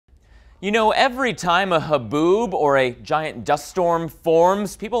You know, every time a haboob or a giant dust storm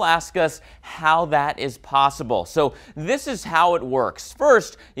forms, people ask us how that is possible. So this is how it works.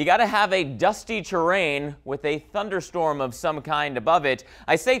 First, you got to have a dusty terrain with a thunderstorm of some kind above it.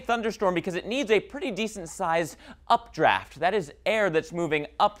 I say thunderstorm because it needs a pretty decent sized updraft. That is air that's moving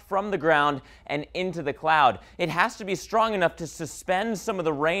up from the ground and into the cloud. It has to be strong enough to suspend some of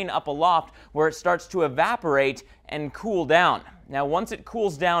the rain up aloft where it starts to evaporate and cool down. Now, once it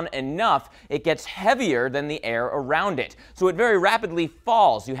cools down enough, it gets heavier than the air around it. So it very rapidly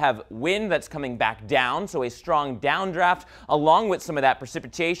falls. You have wind that's coming back down, so a strong downdraft along with some of that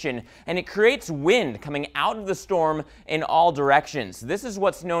precipitation, and it creates wind coming out of the storm in all directions. This is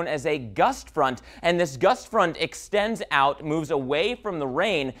what's known as a gust front, and this gust front extends out, moves away from the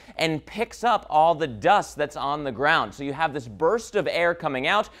rain, and picks up all the dust that's on the ground. So you have this burst of air coming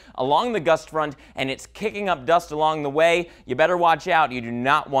out along the gust front, and it's kicking up dust along the way. You better watch out. You do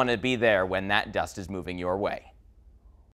not want to be there when that dust is moving your way.